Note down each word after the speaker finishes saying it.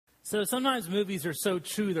So sometimes movies are so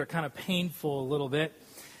true, they're kind of painful a little bit.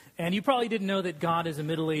 And you probably didn't know that God is a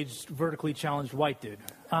middle-aged, vertically challenged white dude.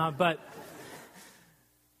 But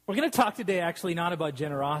we're going to talk today actually not about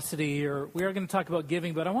generosity, or we are going to talk about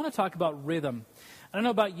giving, but I want to talk about rhythm. I don't know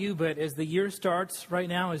about you, but as the year starts right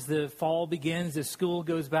now, as the fall begins, as school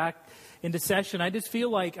goes back into session, I just feel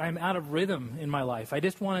like I'm out of rhythm in my life. I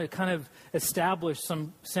just want to kind of establish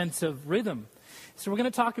some sense of rhythm. So we're going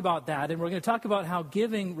to talk about that, and we're going to talk about how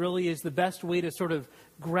giving really is the best way to sort of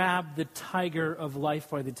grab the tiger of life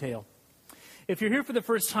by the tail. If you're here for the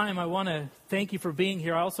first time, I want to thank you for being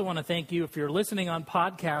here. I also want to thank you if you're listening on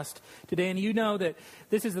podcast today, and you know that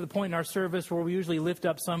this is the point in our service where we usually lift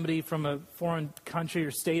up somebody from a foreign country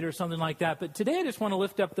or state or something like that. But today I just want to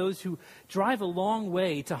lift up those who drive a long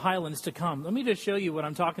way to Highlands to come. Let me just show you what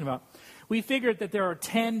I'm talking about. We figured that there are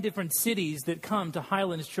 10 different cities that come to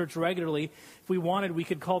Highlands Church regularly. If we wanted, we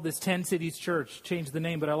could call this 10 Cities Church, change the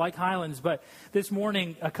name, but I like Highlands. But this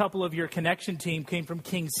morning, a couple of your connection team came from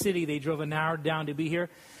King City. They drove an hour down to be here.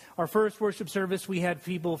 Our first worship service, we had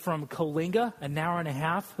people from Coalinga, an hour and a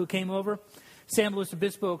half, who came over. San Luis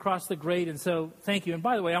Obispo across the grade, and so thank you. And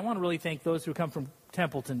by the way, I want to really thank those who come from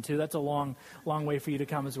Templeton, too. That's a long, long way for you to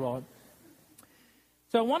come as well.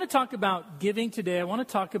 So I want to talk about giving today. I want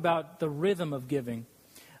to talk about the rhythm of giving.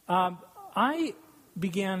 I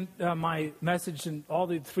began my message in all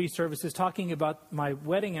the three services talking about my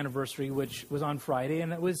wedding anniversary, which was on Friday,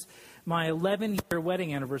 and it was my 11-year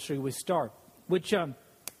wedding anniversary with Star, which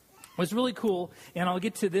was really cool. And I'll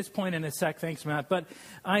get to this point in a sec. Thanks, Matt. But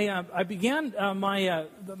I began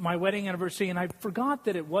my wedding anniversary, and I forgot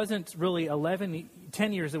that it wasn't really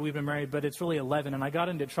 10 years that we've been married, but it's really 11. And I got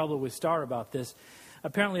into trouble with Star about this.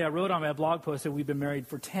 Apparently, I wrote on my blog post that we've been married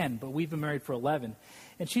for 10, but we've been married for 11.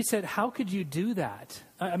 And she said, how could you do that?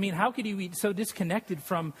 I mean, how could you be so disconnected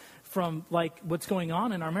from like what's going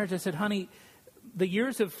on in our marriage? I said, honey, the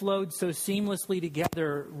years have flowed so seamlessly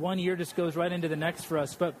together. One year just goes right into the next for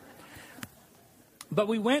us. But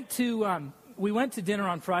we went to dinner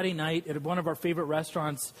on Friday night at one of our favorite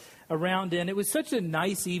restaurants around, and it was such a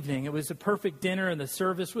nice evening. It was a perfect dinner, and the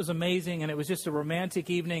service was amazing, and it was just a romantic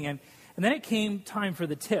evening. And then it came time for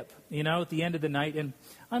the tip, at the end of the night. And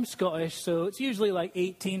I'm Scottish, so it's usually like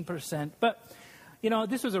 18%. But,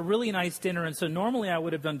 this was a really nice dinner. And so normally I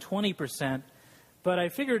would have done 20%. But I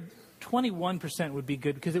figured 21% would be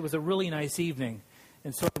good because it was a really nice evening.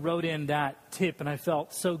 And so I wrote in that tip, and I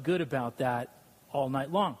felt so good about that all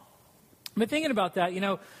night long. I've been thinking about that.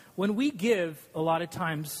 When we give a lot of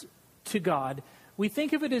times to God, we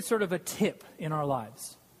think of it as sort of a tip in our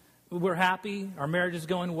lives. We're happy. Our marriage is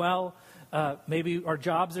going well. Maybe our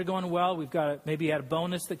jobs are going well. We've got maybe had a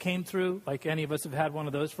bonus that came through. Like any of us have had one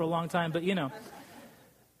of those for a long time. But,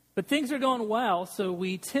 But things are going well, so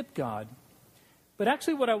we tip God. But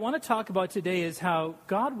actually what I want to talk about today is how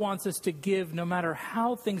God wants us to give no matter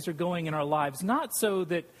how things are going in our lives. Not so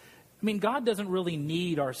that, God doesn't really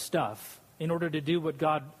need our stuff in order to do what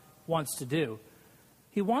God wants to do.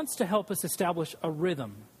 He wants to help us establish a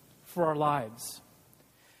rhythm for our lives.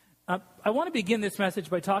 I want to begin this message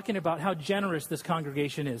by talking about how generous this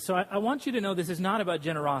congregation is. So I want you to know this is not about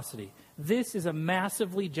generosity. This is a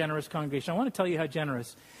massively generous congregation. I want to tell you how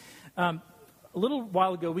generous. A little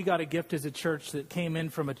while ago, we got a gift as a church that came in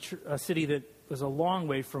from a city that was a long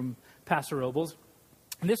way from Paso Robles.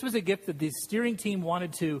 And this was a gift that the steering team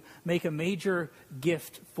wanted to make a major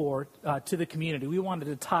gift for to the community. We wanted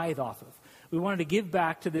to tithe off of. We wanted to give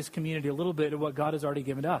back to this community a little bit of what God has already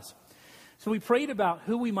given to us. So we prayed about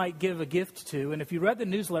who we might give a gift to. And if you read the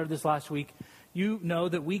newsletter this last week, you know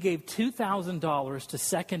that we gave $2,000 to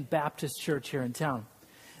Second Baptist Church here in town.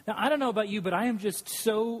 Now, I don't know about you, but I am just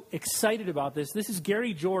so excited about this. This is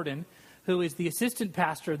Gary Jordan, who is the assistant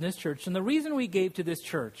pastor in this church. And the reason we gave to this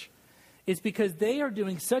church is because they are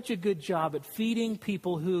doing such a good job at feeding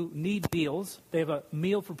people who need meals. They have a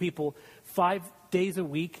meal for people 5 days a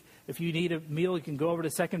week. If you need a meal, you can go over to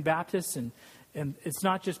Second Baptist, and it's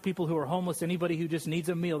not just people who are homeless. Anybody who just needs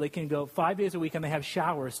a meal, they can go 5 days a week, and they have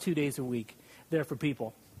showers 2 days a week there for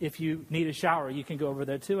people. If you need a shower, you can go over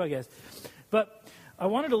there too, I guess. But I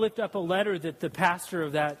wanted to lift up a letter that the pastor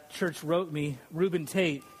of that church wrote me, Reuben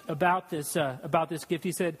Tate, about this gift.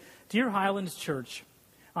 He said, "Dear Highlands Church,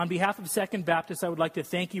 on behalf of Second Baptist, I would like to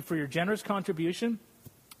thank you for your generous contribution."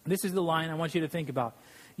 This is the line I want you to think about.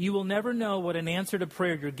 "You will never know what an answer to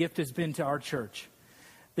prayer your gift has been to our church.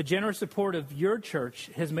 The generous support of your church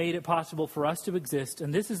has made it possible for us to exist."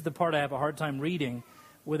 And this is the part I have a hard time reading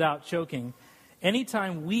without choking.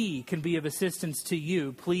 "Anytime we can be of assistance to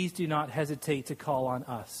you, please do not hesitate to call on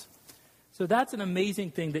us." So that's an amazing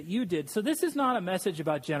thing that you did. So this is not a message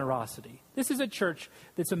about generosity. This is a church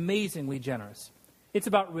that's amazingly generous. It's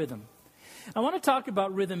about rhythm. I want to talk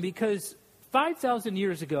about rhythm because 5,000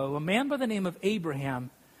 years ago, a man by the name of Abraham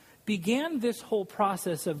began this whole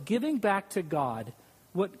process of giving back to God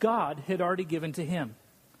what God had already given to him.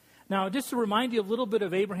 Now, just to remind you a little bit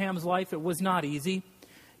of Abraham's life, it was not easy.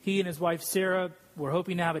 He and his wife Sarah were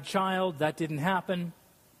hoping to have a child. That didn't happen.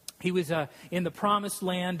 He was in the promised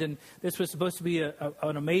land, and this was supposed to be an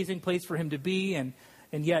amazing place for him to be, and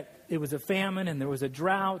yet it was a famine, and there was a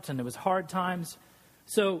drought, and there was hard times.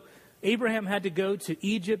 So Abraham had to go to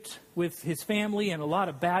Egypt with his family, and a lot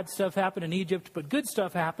of bad stuff happened in Egypt, but good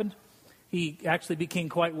stuff happened. He actually became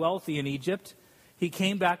quite wealthy in Egypt. He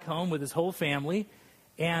came back home with his whole family,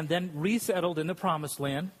 and then resettled in the promised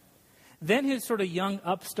land. Then his sort of young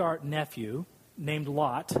upstart nephew, named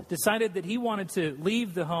Lot, decided that he wanted to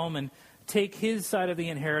leave the home and take his side of the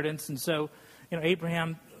inheritance. And so,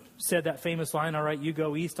 Abraham said that famous line, all right, you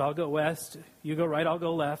go east, I'll go west. You go right, I'll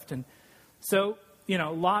go left. And so,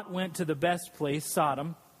 Lot went to the best place,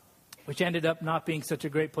 Sodom, which ended up not being such a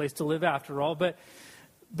great place to live after all. But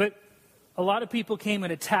a lot of people came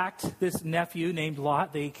and attacked this nephew named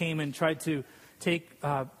Lot. They came and tried to take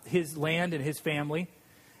his land and his family.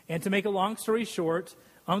 And to make a long story short,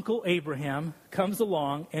 Uncle Abraham comes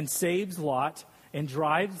along and saves Lot and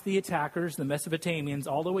drives the attackers, the Mesopotamians,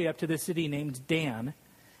 all the way up to the city named Dan.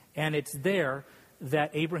 And it's there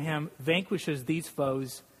that Abraham vanquishes these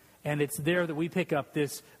foes, and it's there that we pick up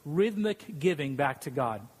this rhythmic giving back to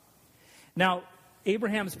God. Now,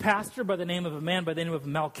 Abraham's pastor by the name of a man by the name of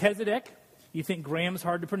Melchizedek. You think Graham's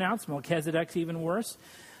hard to pronounce? Melchizedek's even worse.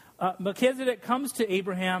 Melchizedek comes to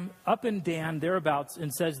Abraham up in Dan, thereabouts,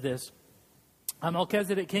 and says this.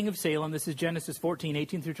 Melchizedek, king of Salem, this is Genesis 14,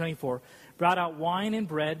 18 through 24, brought out wine and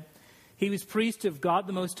bread. He was priest of God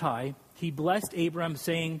the Most High. He blessed Abram,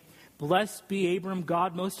 saying, Blessed be Abram,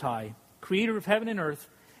 God Most High, creator of heaven and earth,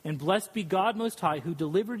 and blessed be God Most High, who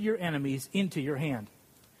delivered your enemies into your hand.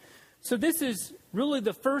 So this is really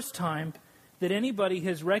the first time that anybody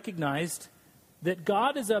has recognized that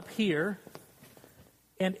God is up here,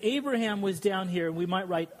 and Abraham was down here. We might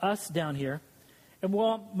write us down here. And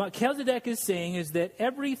what Melchizedek is saying is that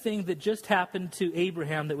everything that just happened to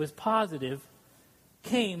Abraham that was positive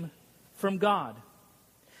came from God.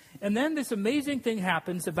 And then this amazing thing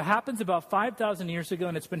happens. It happens about 5,000 years ago,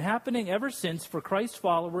 and it's been happening ever since for Christ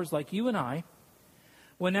followers like you and I.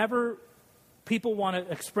 Whenever people want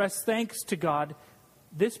to express thanks to God,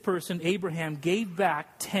 this person, Abraham, gave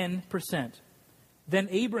back 10%. Then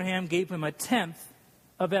Abraham gave him a tenth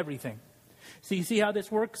of everything. So you see how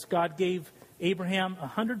this works? God gave Abraham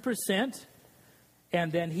 100%,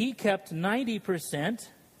 and then he kept 90%,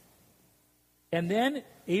 and then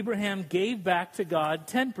Abraham gave back to God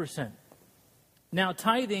 10%. Now,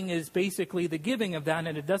 tithing is basically the giving of that,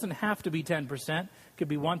 and it doesn't have to be 10%. It could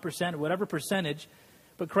be 1%, whatever percentage,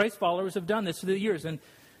 but Christ followers have done this through the years, and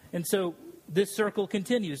so this circle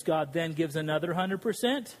continues. God then gives another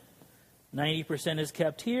 100%, 90% is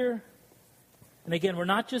kept here, and again, we're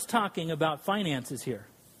not just talking about finances here.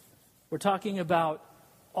 We're talking about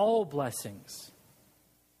all blessings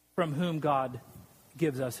from whom God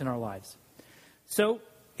gives us in our lives. So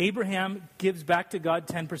Abraham gives back to God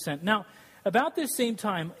 10%. Now, about this same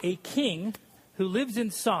time, a king who lives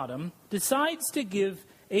in Sodom decides to give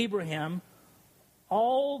Abraham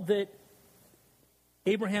all that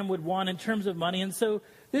Abraham would want in terms of money. And so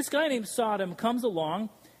this guy named Sodom comes along,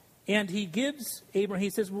 and he gives Abraham, he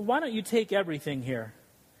says, well, why don't you take everything here?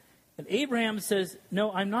 And Abraham says,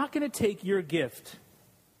 no, I'm not going to take your gift,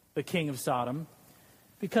 the king of Sodom,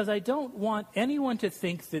 because I don't want anyone to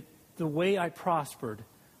think that the way I prospered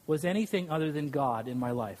was anything other than God in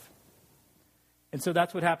my life. And so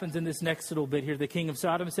that's what happens in this next little bit here. The king of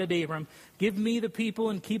Sodom said to Abram, give me the people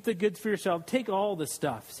and keep the goods for yourself. Take all the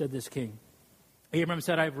stuff, said this king. Abram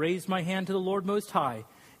said, I've raised my hand to the Lord Most High.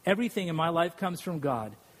 Everything in my life comes from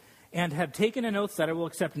God. And have taken an oath that I will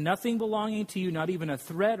accept nothing belonging to you, not even a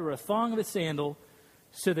thread or a thong of a sandal,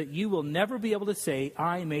 so that you will never be able to say,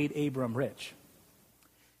 I made Abram rich.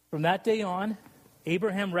 From that day on,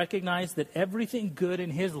 Abraham recognized that everything good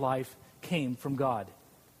in his life came from God.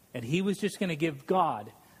 And he was just going to give God,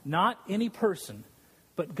 not any person,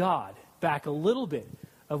 but God, back a little bit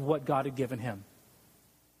of what God had given him.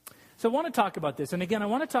 So I want to talk about this. And again, I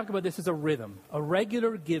want to talk about this as a rhythm, a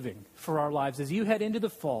regular giving for our lives. As you head into the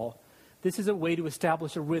fall, this is a way to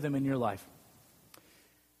establish a rhythm in your life.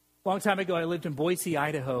 A long time ago, I lived in Boise,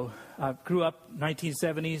 Idaho. Grew up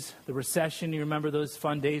 1970s, the recession. You remember those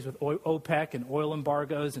fun days with OPEC and oil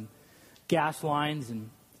embargoes and gas lines, and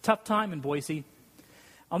tough time in Boise.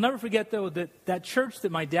 I'll never forget, though, that church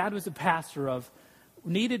that my dad was a pastor of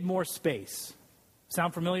needed more space.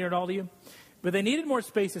 Sound familiar at all to you? But they needed more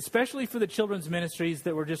space, especially for the children's ministries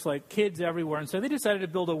that were just like kids everywhere. And so they decided to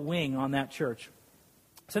build a wing on that church.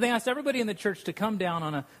 So they asked everybody in the church to come down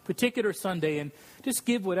on a particular Sunday and just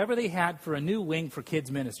give whatever they had for a new wing for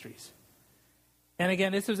kids' ministries. And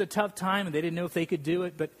again, this was a tough time, and they didn't know if they could do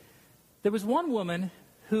it. But there was one woman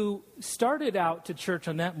who started out to church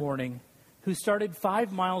on that morning, who started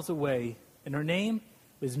 5 miles away, and her name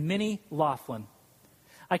was Minnie Laughlin.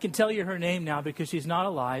 I can tell you her name now because she's not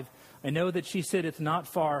alive. I know that she sitteth not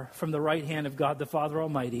far from the right hand of God the Father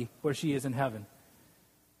Almighty, where she is in heaven.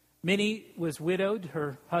 Minnie was widowed.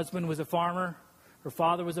 Her husband was a farmer. Her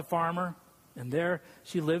father was a farmer. And there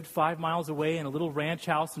she lived 5 miles away in a little ranch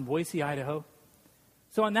house in Boise, Idaho.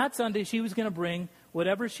 So on that Sunday, she was going to bring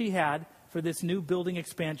whatever she had for this new building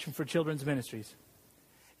expansion for children's ministries.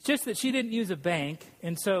 It's just that she didn't use a bank,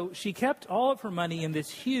 and so she kept all of her money in this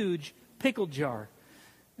huge pickle jar.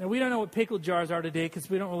 Now, we don't know what pickle jars are today because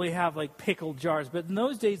we don't really have like pickle jars. But in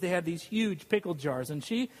those days, they had these huge pickle jars. And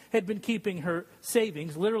she had been keeping her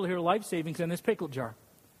savings, literally her life savings, in this pickle jar.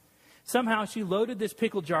 Somehow, she loaded this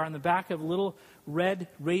pickle jar in the back of a little red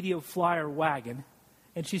radio flyer wagon.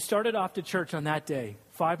 And she started off to church on that day,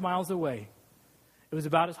 5 miles away. It was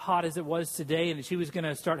about as hot as it was today. And she was going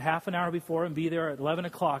to start half an hour before and be there at 11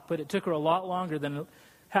 o'clock. But it took her a lot longer than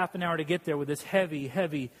half an hour to get there with this heavy,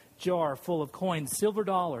 heavy jar full of coins, silver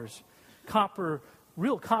dollars,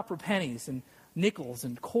 real copper pennies and nickels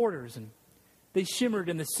and quarters. And they shimmered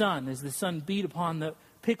in the sun as the sun beat upon the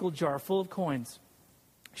pickle jar full of coins.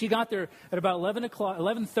 She got there at about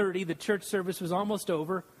 11:30. The church service was almost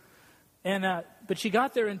over. But she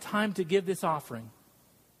got there in time to give this offering.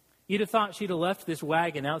 You'd have thought she'd have left this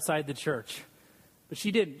wagon outside the church. But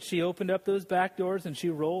she didn't. She opened up those back doors and she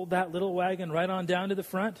rolled that little wagon right on down to the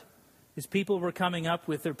front. His people were coming up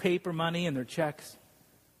with their paper money and their checks.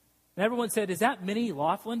 And everyone said, "Is that Minnie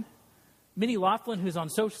Laughlin? Minnie Laughlin, who's on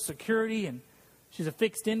Social Security and she's a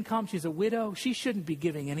fixed income. She's a widow. She shouldn't be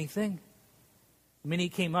giving anything." Minnie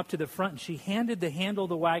came up to the front and she handed the handle of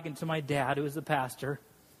the wagon to my dad, who was the pastor.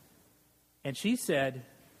 And she said,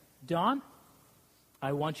 "Don,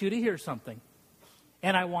 I want you to hear something.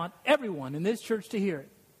 And I want everyone in this church to hear it.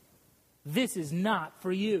 This is not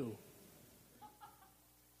for you.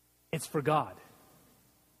 It's for God."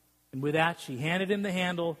 And with that, she handed him the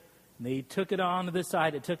handle, and they took it on to the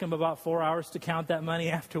side. It took him about 4 hours to count that money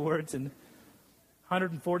afterwards, and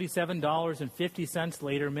 $147.50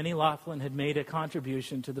 later, Minnie Laughlin had made a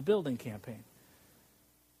contribution to the building campaign.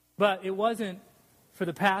 But it wasn't for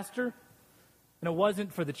the pastor, and it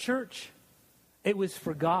wasn't for the church. It was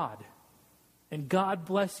for God. And God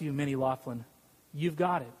bless you, Minnie Laughlin. You've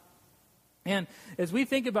got it. And as we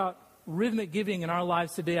think about rhythmic giving in our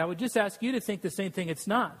lives today, I would just ask you to think the same thing. It's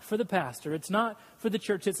not for the pastor. It's not for the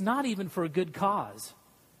church. It's not even for a good cause.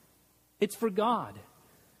 It's for God.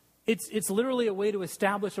 It's literally a way to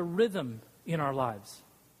establish a rhythm in our lives.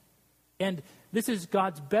 And this is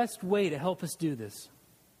God's best way to help us do this.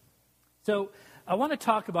 So I want to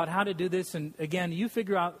talk about how to do this. And again, you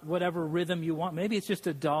figure out whatever rhythm you want. Maybe it's just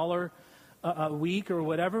 $1 a week or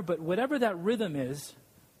whatever. But whatever that rhythm is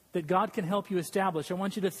that God can help you establish, I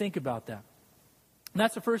want you to think about that. And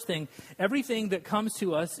that's the first thing. Everything that comes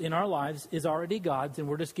to us in our lives is already God's, and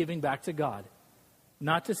we're just giving back to God.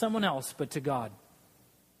 Not to someone else, but to God.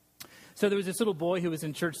 So there was this little boy who was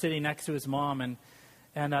in church sitting next to his mom,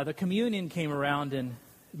 and the communion came around, and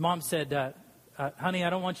Mom said, "Honey, I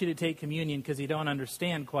don't want you to take communion because you don't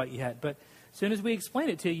understand quite yet. But as soon as we explain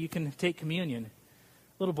it to you, you can take communion."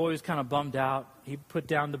 Little boy was kind of bummed out. He put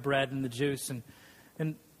down the bread and the juice, and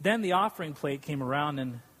then the offering plate came around,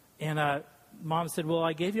 and Mom said, "Well,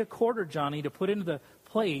 I gave you a quarter, Johnny, to put into the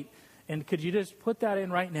plate, and could you just put that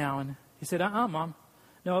in right now?" And he said, Mom.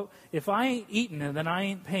 No, if I ain't eating it, then I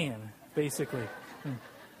ain't paying, basically.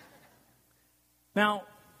 Now,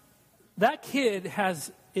 that kid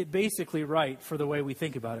has it basically right for the way we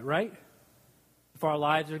think about it, right? If our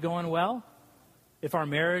lives are going well, if our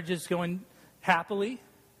marriage is going happily,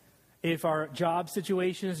 if our job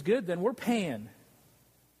situation is good, then we're paying.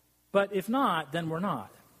 But if not, then we're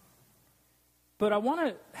not. But I want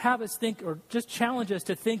to have us think, or just challenge us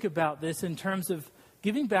to think about this in terms of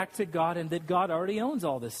giving back to God, and that God already owns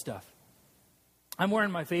all this stuff. I'm wearing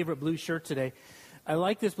my favorite blue shirt today. I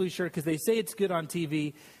like this blue shirt because they say it's good on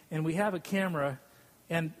TV, and we have a camera,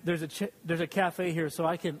 and there's a cafe here, so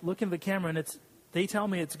I can look into the camera, and they tell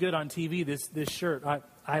me it's good on TV, this shirt.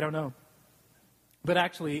 I don't know. But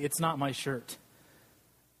actually, it's not my shirt.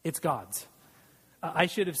 It's God's. I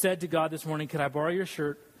should have said to God this morning, "Could I borrow your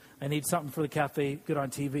shirt? I need something for the cafe, good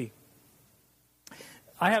on TV.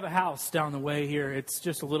 I have a house down the way here. It's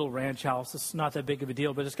just a little ranch house. It's not that big of a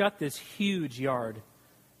deal, but it's got this huge yard.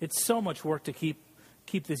 It's so much work to keep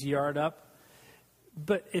this yard up,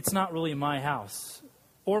 but it's not really my house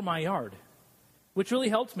or my yard, which really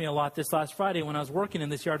helped me a lot this last Friday when I was working in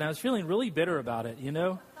this yard, and I was feeling really bitter about it, you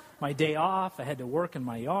know. My day off, I had to work in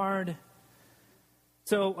my yard.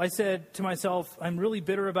 So I said to myself, I'm really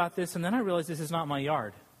bitter about this, and then I realized this is not my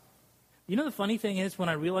yard. You know, the funny thing is, when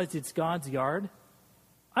I realized it's God's yard,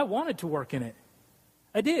 I wanted to work in it.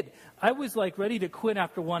 I did. I was like ready to quit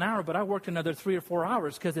after 1 hour, but I worked another 3 or 4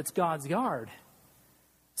 hours because it's God's yard.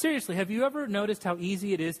 Seriously, have you ever noticed how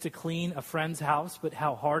easy it is to clean a friend's house, but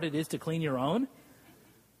how hard it is to clean your own?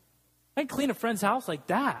 I can clean a friend's house like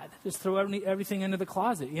that. Just throw everything into the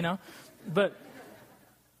closet, you know. But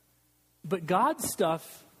God's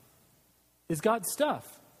stuff is God's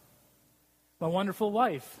stuff. My wonderful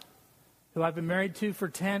wife, who I've been married to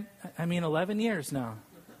for 11 years now.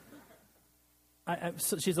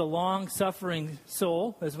 So she's a long-suffering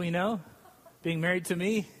soul, as we know, being married to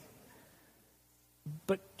me.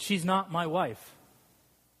 But she's not my wife.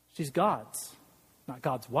 She's God's. Not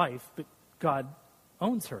God's wife, but God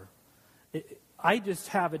owns her. I just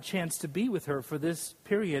have a chance to be with her for this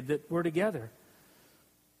period that we're together.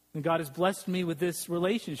 And God has blessed me with this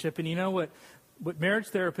relationship. And you know what marriage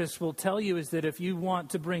therapists will tell you is that if you want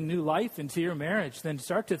to bring new life into your marriage, then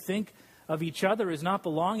start to think of each other as not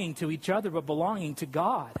belonging to each other, but belonging to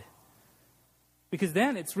God. Because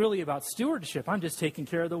then it's really about stewardship. I'm just taking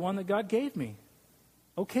care of the one that God gave me.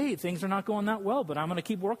 Okay, things are not going that well, but I'm going to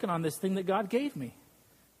keep working on this thing that God gave me.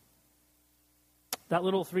 That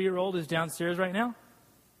little 3-year-old is downstairs right now.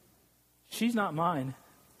 She's not mine.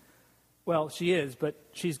 Well, she is, but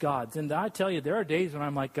she's God's. And I tell you, there are days when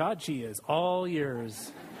I'm like, God, she is all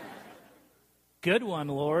yours. Good one,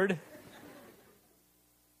 Lord.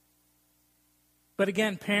 But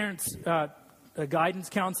again, parents, guidance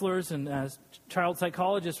counselors and child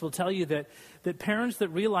psychologists will tell you that parents that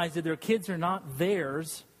realize that their kids are not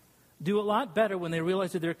theirs do a lot better when they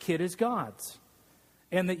realize that their kid is God's.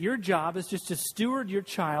 And that your job is just to steward your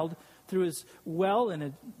child through as well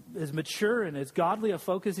and as mature and as godly a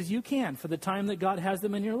focus as you can for the time that God has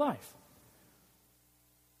them in your life.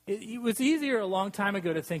 It was easier a long time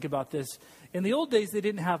ago to think about this. In the old days, they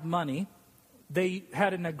didn't have money. They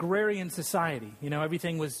had an agrarian society. You know,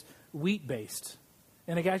 everything was wheat-based.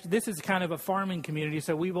 And again, this is kind of a farming community,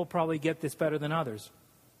 so we will probably get this better than others.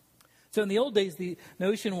 So in the old days, the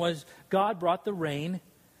notion was God brought the rain,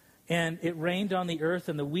 and it rained on the earth,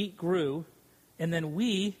 and the wheat grew, and then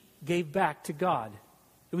we gave back to God.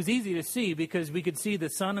 It was easy to see because we could see the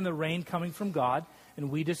sun and the rain coming from God, and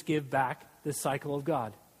we just give back the cycle of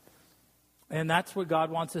God. And that's what God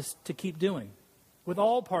wants us to keep doing with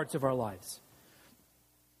all parts of our lives.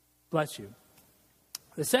 Bless you.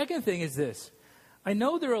 The second thing is this. I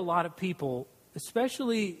know there are a lot of people,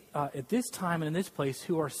 especially at this time and in this place,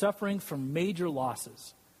 who are suffering from major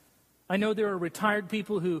losses. I know there are retired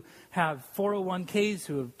people who have 401ks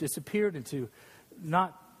who have disappeared into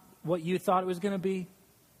not what you thought it was going to be.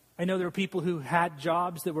 I know there are people who had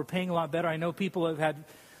jobs that were paying a lot better. I know people have had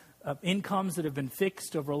incomes that have been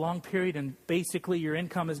fixed over a long period, and basically your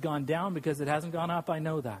income has gone down because it hasn't gone up. I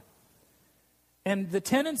know that. And the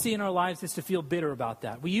tendency in our lives is to feel bitter about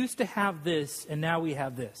that. We used to have this, and now we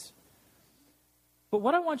have this. But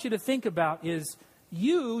what I want you to think about is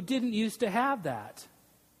you didn't used to have that.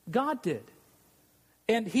 God did.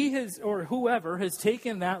 And he has, or whoever, has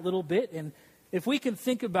taken that little bit, and if we can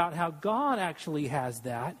think about how God actually has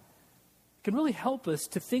that, it can really help us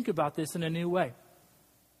to think about this in a new way.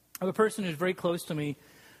 I have a person who's very close to me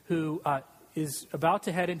who is about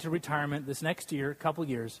to head into retirement this next year, a couple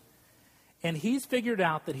years. And he's figured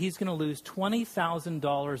out that he's going to lose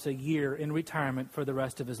 $20,000 a year in retirement for the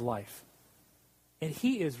rest of his life. And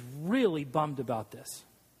he is really bummed about this.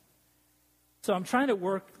 So I'm trying to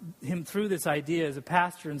work him through this idea as a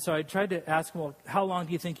pastor. And so I tried to ask him, well, how long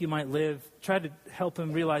do you think you might live? Tried to help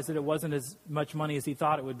him realize that it wasn't as much money as he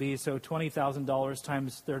thought it would be. So $20,000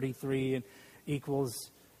 times 33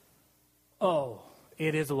 equals,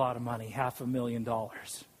 it is a lot of money,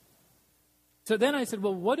 $500,000. So then I said,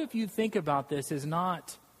 well, what if you think about this as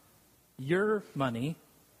not your money,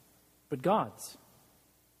 but God's?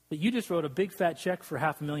 That you just wrote a big fat check for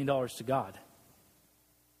 $500,000 to God.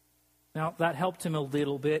 Now, that helped him a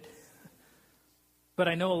little bit. But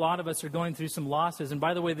I know a lot of us are going through some losses. And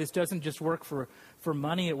by the way, this doesn't just work for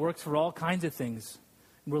money. It works for all kinds of things.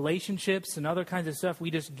 Relationships and other kinds of stuff.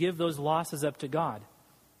 We just give those losses up to God.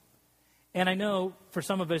 And I know for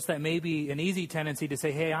some of us that may be an easy tendency to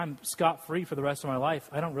say, hey, I'm scot-free for the rest of my life.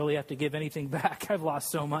 I don't really have to give anything back. I've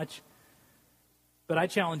lost so much. But I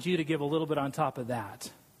challenge you to give a little bit on top of that.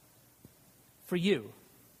 For you,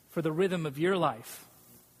 for the rhythm of your life,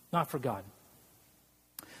 not for God.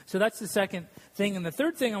 So that's the second thing. And the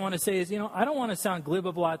third thing I want to say is, I don't want to sound glib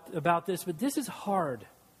about this, but this is hard.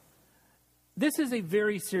 This is a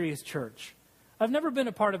very serious church. I've never been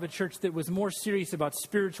a part of a church that was more serious about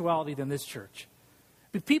spirituality than this church.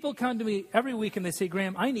 But people come to me every week and they say,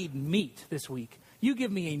 Graham, I need meat this week. You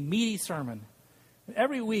give me a meaty sermon.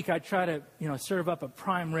 Every week I try to, serve up a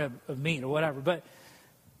prime rib of meat or whatever.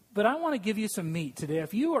 But I want to give you some meat today.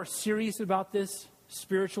 If you are serious about this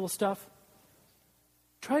spiritual stuff,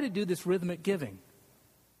 try to do this rhythmic giving.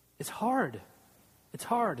 It's hard. It's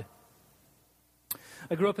hard.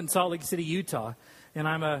 I grew up in Salt Lake City, Utah, and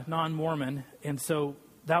I'm a non-Mormon, and so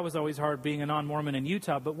that was always hard being a non-Mormon in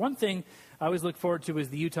Utah. But one thing I always look forward to is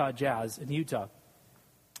the Utah Jazz in Utah.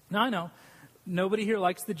 Now, I know nobody here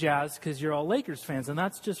likes the Jazz because you're all Lakers fans, and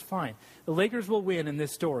that's just fine. The Lakers will win in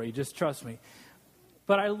this story, just trust me.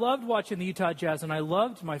 But I loved watching the Utah Jazz,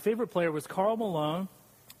 and my favorite player was Karl Malone,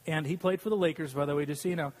 and he played for the Lakers, by the way, just so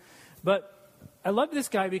you know. But I loved this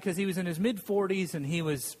guy because he was in his mid-40s, and he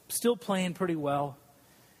was still playing pretty well.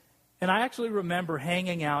 And I actually remember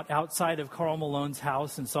hanging out outside of Karl Malone's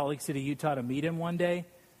house in Salt Lake City, Utah to meet him one day,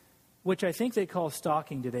 which I think they call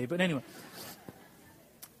stalking today. But anyway,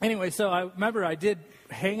 so I remember I did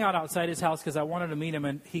hang out outside his house because I wanted to meet him,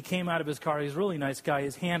 and he came out of his car. He's a really nice guy.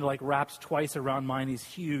 His hand wraps twice around mine. He's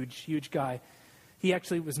huge, huge guy. He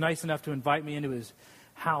actually was nice enough to invite me into his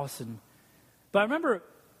house. But I remember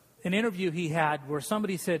an interview he had where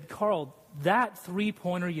somebody said, Karl, that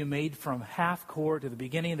three-pointer you made from half court to the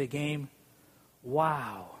beginning of the game,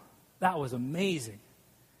 wow, that was amazing.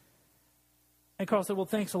 And Karl said, well,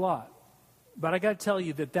 thanks a lot. But I got to tell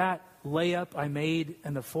you that layup I made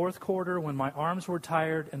in the fourth quarter when my arms were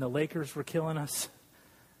tired and the Lakers were killing us,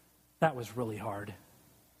 that was really hard.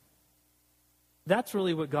 That's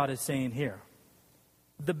really what God is saying here.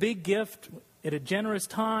 The big gift at a generous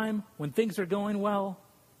time when things are going well,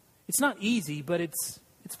 it's not easy, but it's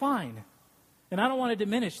fine. And I don't want to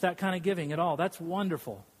diminish that kind of giving at all. That's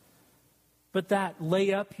wonderful. But that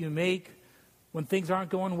layup you make when things aren't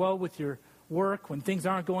going well with your work, when things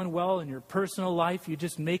aren't going well in your personal life, you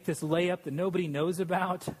just make this layup that nobody knows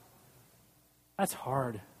about. That's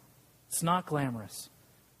hard. It's not glamorous.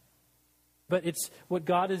 But it's what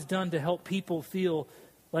God has done to help people feel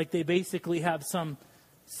like they basically have some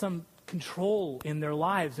control in their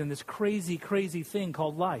lives in this crazy, crazy thing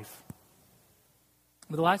called life.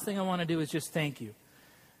 But the last thing I want to do is just thank you.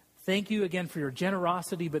 Thank you again for your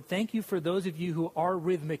generosity, but thank you for those of you who are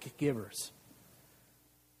rhythmic givers.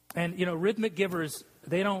 And, rhythmic givers,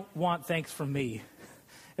 they don't want thanks from me.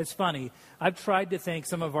 It's funny. I've tried to thank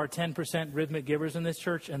some of our 10% rhythmic givers in this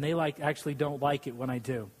church, and they actually don't like it when I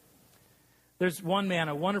do. There's one man,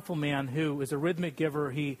 a wonderful man, who is a rhythmic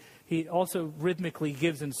giver. He also rhythmically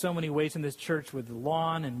gives in so many ways in this church with the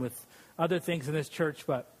lawn and with other things in this church,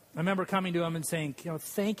 but I remember coming to him and saying,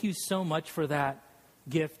 thank you so much for that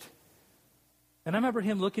gift. And I remember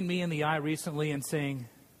him looking me in the eye recently and saying,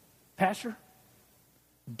 Pastor,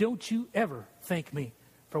 don't you ever thank me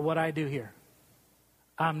for what I do here.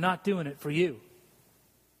 I'm not doing it for you.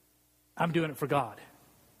 I'm doing it for God.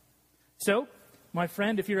 So, my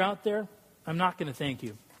friend, if you're out there, I'm not going to thank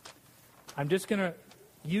you. I'm just going to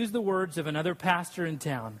use the words of another pastor in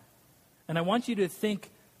town. And I want you to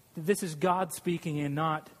think that this is God speaking and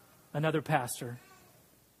not another pastor.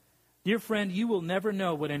 Dear friend, you will never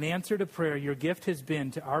know what an answer to prayer your gift has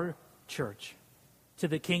been to our church, to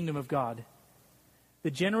the kingdom of God.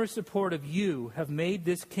 The generous support of you have made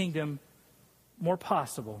this kingdom more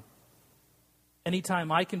possible.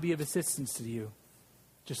 Anytime I can be of assistance to you,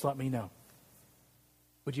 just let me know.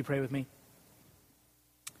 Would you pray with me?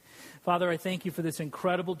 Father, I thank you for this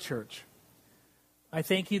incredible church. I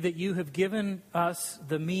thank you that you have given us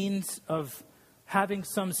the means of having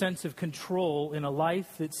some sense of control in a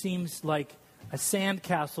life that seems like a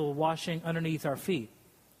sandcastle washing underneath our feet.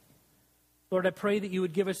 Lord, I pray that you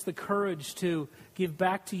would give us the courage to give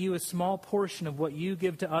back to you a small portion of what you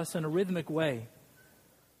give to us in a rhythmic way.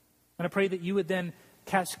 And I pray that you would then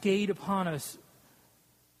cascade upon us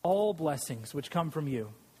all blessings which come from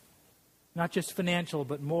you. Not just financial,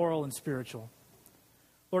 but moral and spiritual.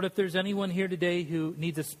 Lord, if there's anyone here today who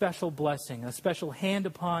needs a special blessing, a special hand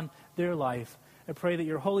upon their life, I pray that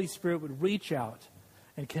your Holy Spirit would reach out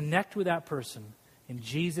and connect with that person. In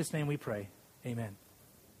Jesus' name we pray. Amen.